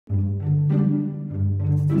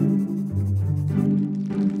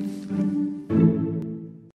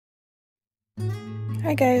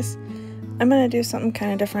Hi guys, I'm going to do something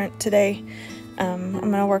kind of different today. I'm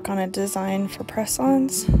going to work on a design for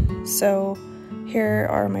press-ons. So here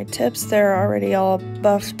are my tips. They're already all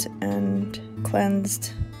buffed and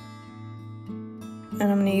cleansed. And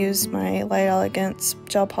I'm going to use my Light Elegance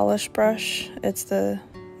gel polish brush. It's the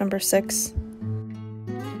number 6.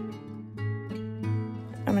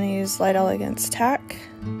 I'm going to use Light Elegance tack,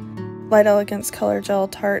 Light Elegance color gel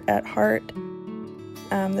tart at heart,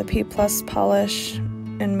 the P+ polish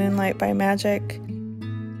in Moonlight by Magic,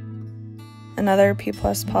 another P+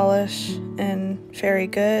 polish in Very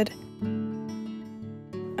Good,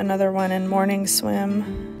 another one in Morning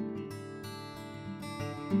Swim,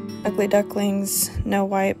 Ugly Duckling's No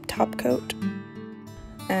Wipe top coat,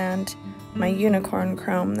 and my unicorn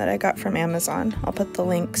chrome that I got from Amazon. I'll put the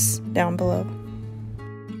links down below.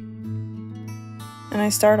 And I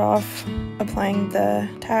start off applying the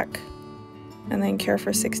tack and then cure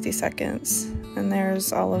for 60 seconds. And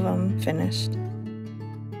there's all of them finished.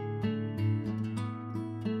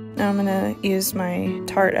 Now I'm going to use my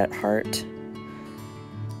Tart at Heart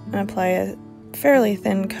and apply a fairly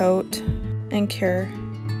thin coat and cure.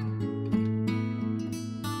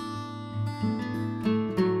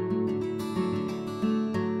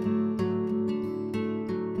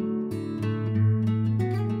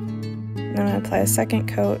 And I'm going to apply a second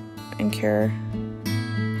coat and cure.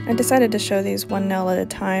 I decided to show these one nail at a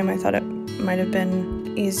time. I thought it might have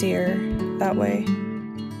been easier that way.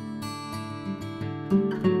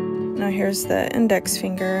 Now here's the index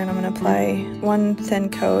finger, and I'm going to apply one thin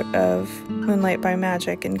coat of Moonlight by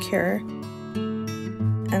Magic and cure.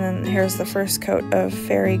 And then here's the first coat of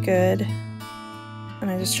Very Good, and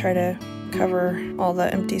I just try to cover all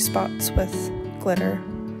the empty spots with glitter.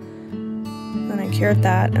 Then I cured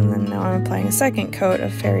that, and then now I'm applying a second coat of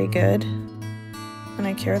Very Good, and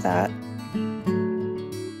I cure that.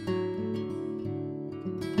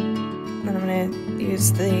 Then I'm going to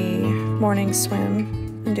use the Morning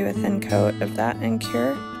Swim and do a thin coat of that and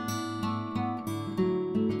cure.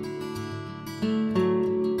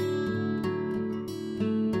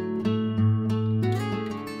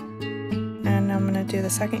 And now I'm going to do the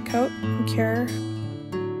second coat and cure.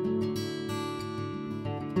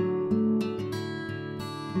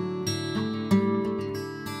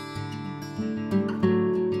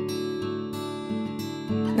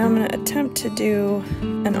 Now I'm going to attempt to do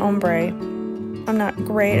an ombre. I'm not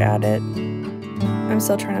great at it. I'm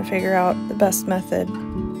still trying to figure out the best method.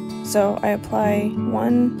 So I apply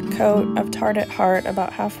one coat of Tart at Heart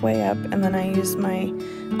about halfway up, and then I use my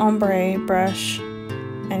ombre brush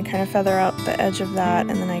and kind of feather out the edge of that,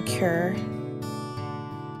 and then I cure.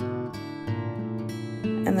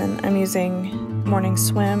 And then I'm using Morning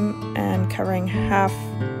Swim and covering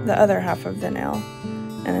the other half of the nail,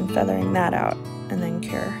 and then feathering that out, and then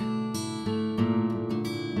cure.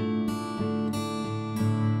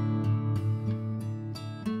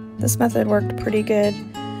 This method worked pretty good,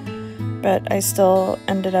 but I still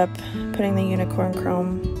ended up putting the unicorn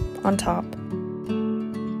chrome on top.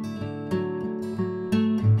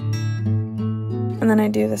 And then I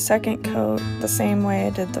do the second coat the same way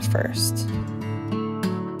I did the first.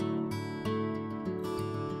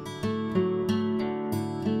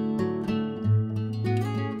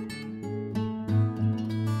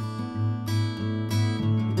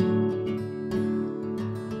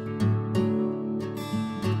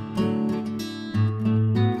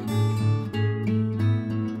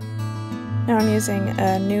 Now I'm using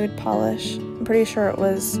a nude polish. I'm pretty sure it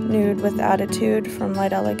was Nude with Attitude from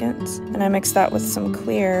Light Elegance. And I mixed that with some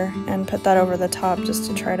clear and put that over the top just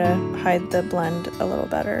to try to hide the blend a little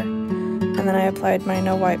better. And then I applied my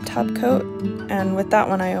No Wipe top coat, and with that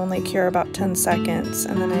one I only cure about 10 seconds,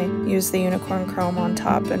 and then I use the unicorn chrome on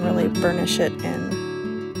top and really burnish it in.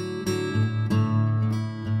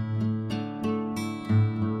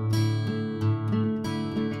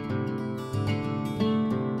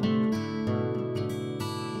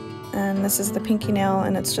 And this is the pinky nail,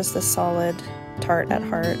 and it's just a solid Tart at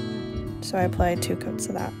Heart. So I applied 2 coats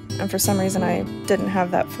of that. And for some reason I didn't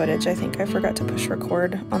have that footage. I think I forgot to push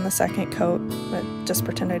record on the second coat, but just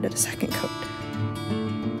pretend I did a second coat.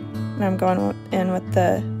 And I'm going in with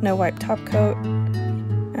the No Wipe top coat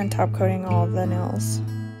and top coating all of the nails.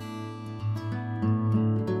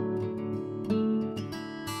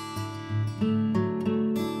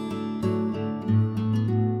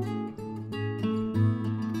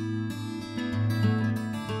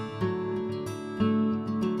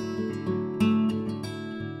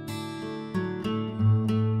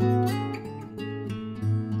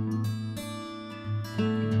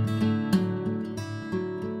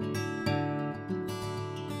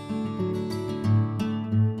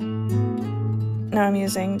 Now I'm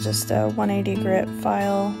using just a 180 grit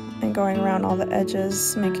file and going around all the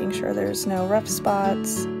edges, making sure there's no rough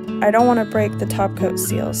spots. I don't want to break the top coat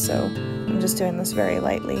seal, so I'm just doing this very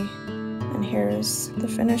lightly. And here's the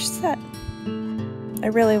finished set. I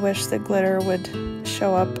really wish the glitter would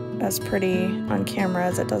show up as pretty on camera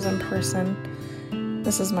as it does in person.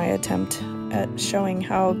 This is my attempt at showing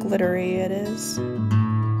how glittery it is.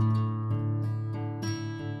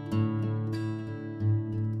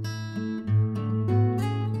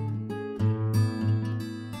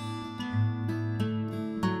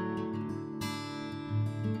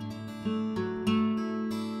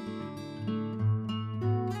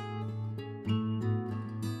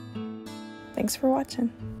 Thanks for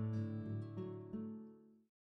watching.